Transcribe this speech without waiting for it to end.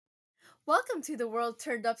Welcome to The World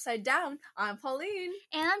Turned Upside Down. I'm Pauline.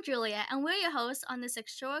 And I'm Juliet, and we're your hosts on this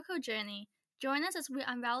historical journey. Join us as we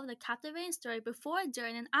unravel the captivating story before,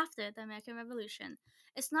 during, and after the American Revolution.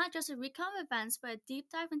 It's not just a recount of events, but a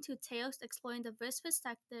deep dive into tales exploring diverse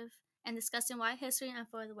perspectives and discussing why history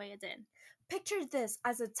unfolded the way it did. Picture this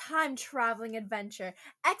as a time-traveling adventure,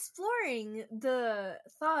 exploring the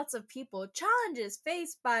thoughts of people, challenges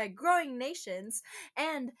faced by growing nations,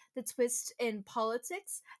 and the twist in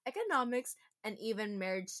politics, economics, and even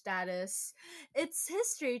marriage status. It's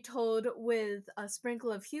history told with a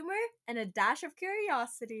sprinkle of humor and a dash of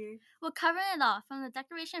curiosity. We're covering it all, from the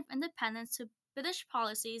Declaration of Independence to British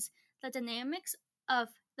policies, the dynamics of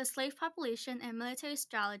the slave population, and military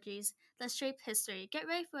strategies that shaped history. Get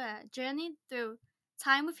ready for a journey through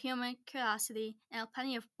time with humor, curiosity, and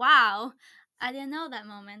plenty of wow, I didn't know that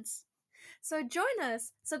moments. So join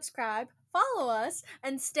us, subscribe, follow us,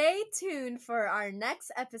 and stay tuned for our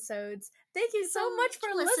next episodes. Thank you so much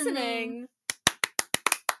for listening.